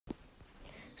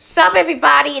Sup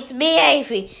everybody, it's me,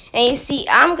 Avy, and you see,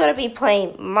 I'm gonna be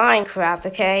playing Minecraft,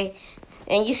 okay?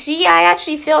 And you see, I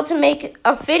actually failed to make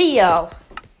a video.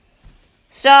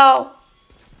 So,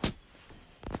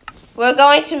 we're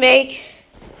going to make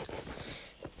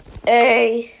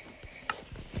we're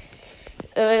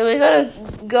gonna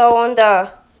go on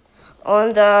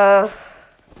the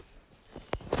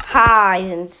hive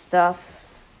and stuff.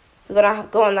 We're gonna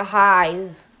go on the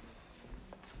hive.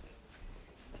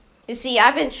 You see,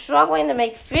 I've been struggling to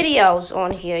make videos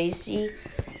on here, you see.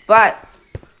 But,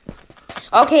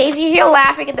 okay, if you hear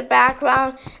laughing in the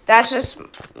background, that's just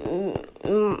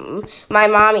my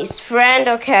mommy's friend,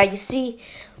 okay, you see.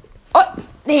 Oh,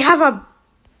 they have a...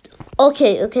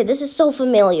 Okay, this is so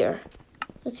familiar.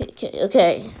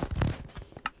 Okay,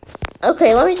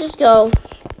 let me just go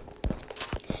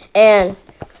and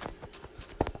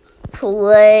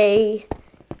play...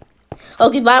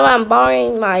 Okay, by the way, I'm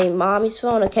borrowing my mommy's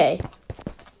phone. Okay,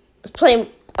 let's play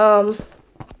the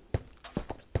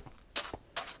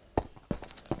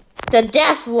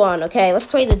deaf one. Okay, let's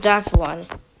play the deaf one.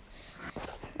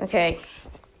 Okay,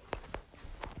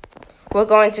 we're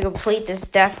going to complete this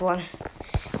deaf one.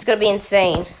 It's gonna be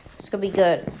insane. It's gonna be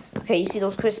good. Okay, you see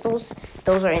those crystals?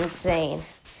 Those are insane.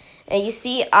 And you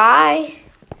see, I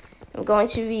am going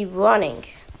to be running.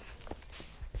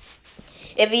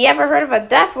 If you ever heard of a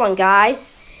deaf one,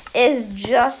 guys, it's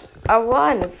just a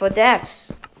run for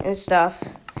deafs and stuff.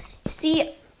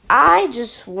 See, I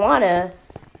just want to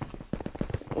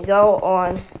go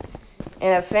on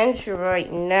an adventure right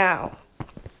now.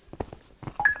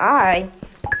 I'm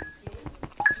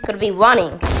going to be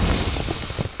running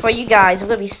for you guys. I'm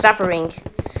going to be suffering.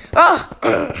 Oh,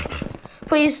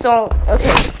 please don't.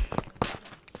 Okay.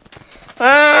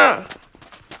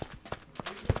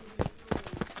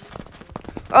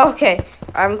 Okay,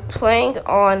 I'm playing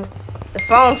on the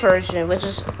phone version, which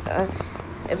is,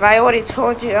 if I already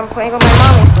told you, I'm playing on my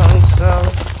mommy's phone, so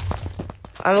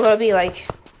I'm gonna be, like,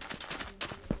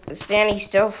 standing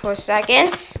still for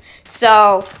seconds,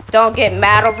 so don't get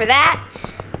mad over that.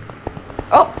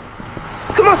 Oh,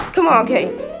 come on,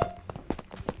 okay.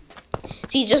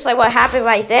 See, just like what happened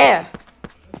right there.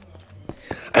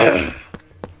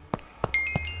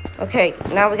 Okay,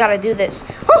 now we gotta do this.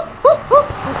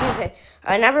 Okay.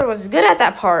 I never was good at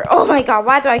that part. Oh my god,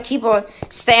 why do I keep on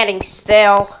standing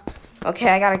still? Okay,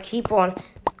 I gotta keep on.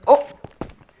 Oh.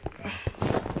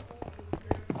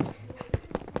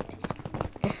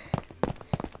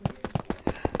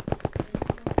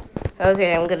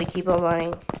 Okay, I'm gonna keep on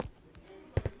running.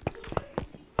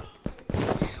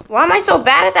 Why am I so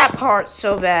bad at that part?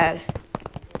 So bad.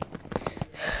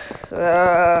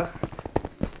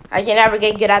 I can never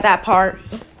get good at that part.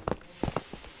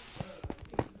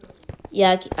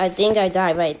 Yeah, I think I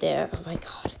died right there. Oh my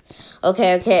god.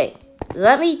 Okay.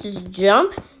 Let me just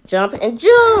jump, and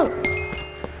jump.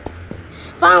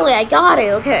 Finally, I got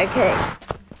it. Okay.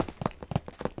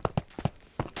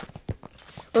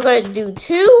 We're gonna do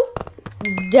 2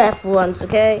 deaf ones,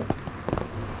 okay?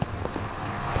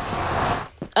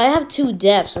 I have 2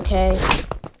 deafs, okay?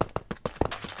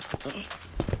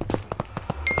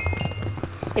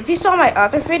 If you saw my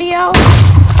other video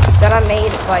that I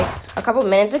made, like, a couple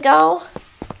minutes ago,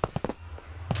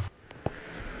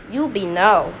 you'll be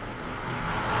no.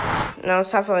 Now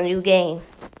it's time for a new game.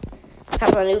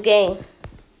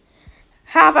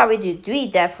 How about we do 3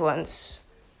 deaf ones?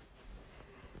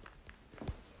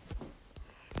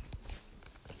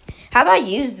 How do I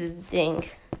use this thing?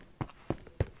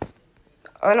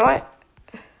 Oh, you know what?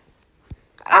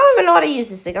 I don't even know how to use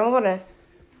this thing. How do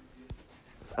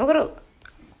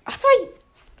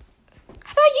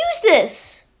I use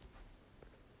this?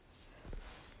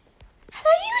 How do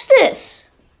I use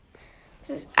this? This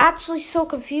is actually so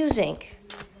confusing.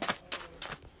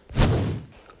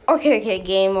 Okay,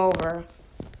 game over.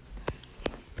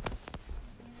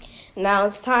 Now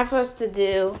it's time for us to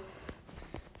do...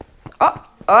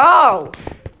 Oh!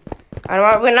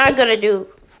 We're not gonna do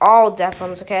all deaf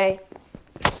ones, okay?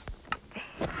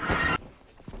 I'm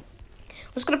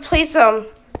just gonna play some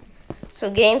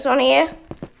games on here.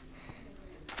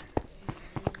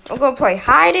 I'm gonna play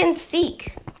hide and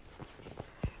seek.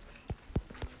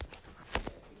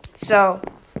 So,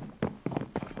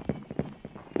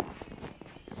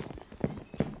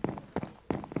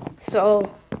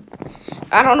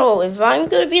 I don't know if I'm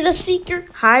gonna be the seeker,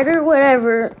 hider,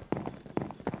 whatever.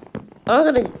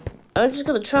 I'm just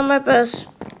gonna try my best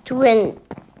to win.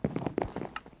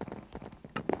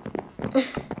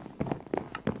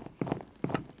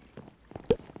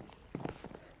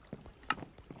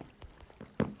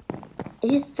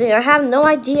 I have no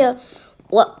idea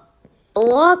what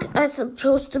block I'm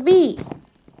supposed to be.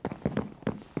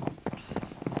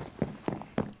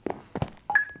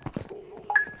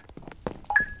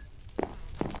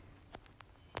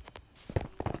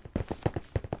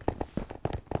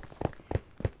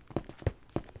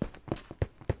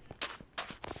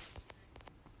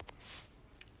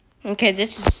 Okay,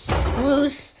 this is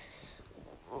spruce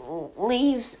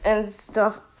leaves and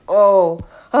stuff. Oh,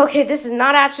 okay, this is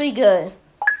not actually good.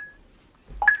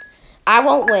 I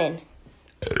won't win.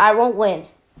 I won't win.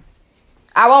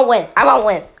 I won't win. I won't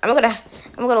win. I'm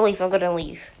gonna leave. I'm gonna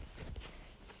leave.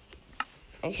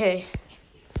 Okay.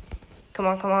 Come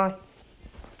on, come on.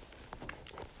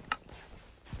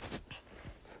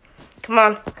 Come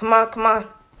on, come on, come on.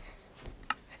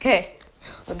 Okay.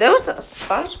 Well, there was a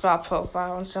SpongeBob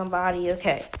profile on somebody.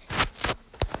 Okay.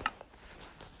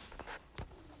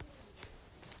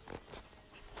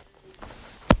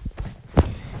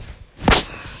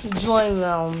 Join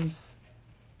realms.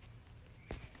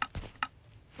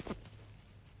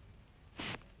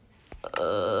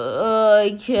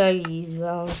 I can't use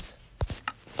realms.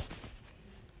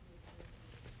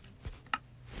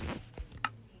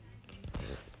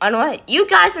 I know what? You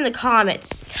guys in the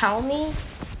comments, tell me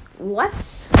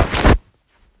what's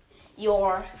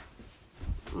your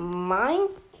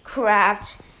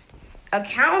Minecraft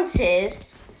account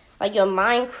is, like your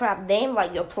Minecraft name,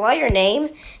 like your player name,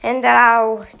 and that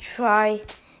I'll try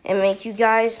and make you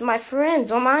guys my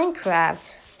friends on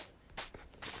Minecraft.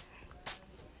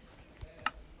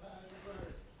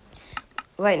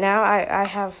 Right now, I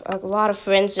have a lot of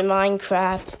friends in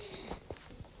Minecraft.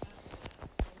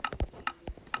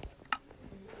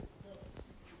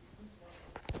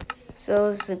 So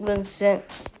it's been sent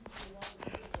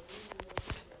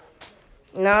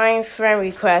 9 friend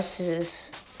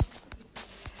requests.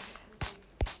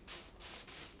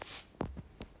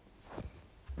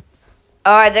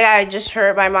 Oh, I think I just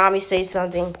heard my mommy say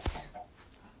something.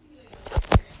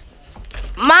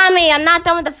 Mommy, I'm not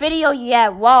done with the video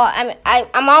yet. Well,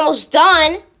 I'm almost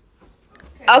done.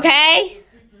 Okay?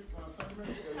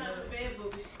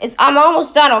 I'm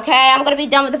almost done, okay? I'm gonna be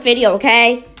done with the video,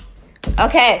 okay?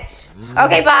 Okay.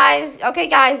 Okay, guys. Okay,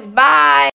 guys. Bye.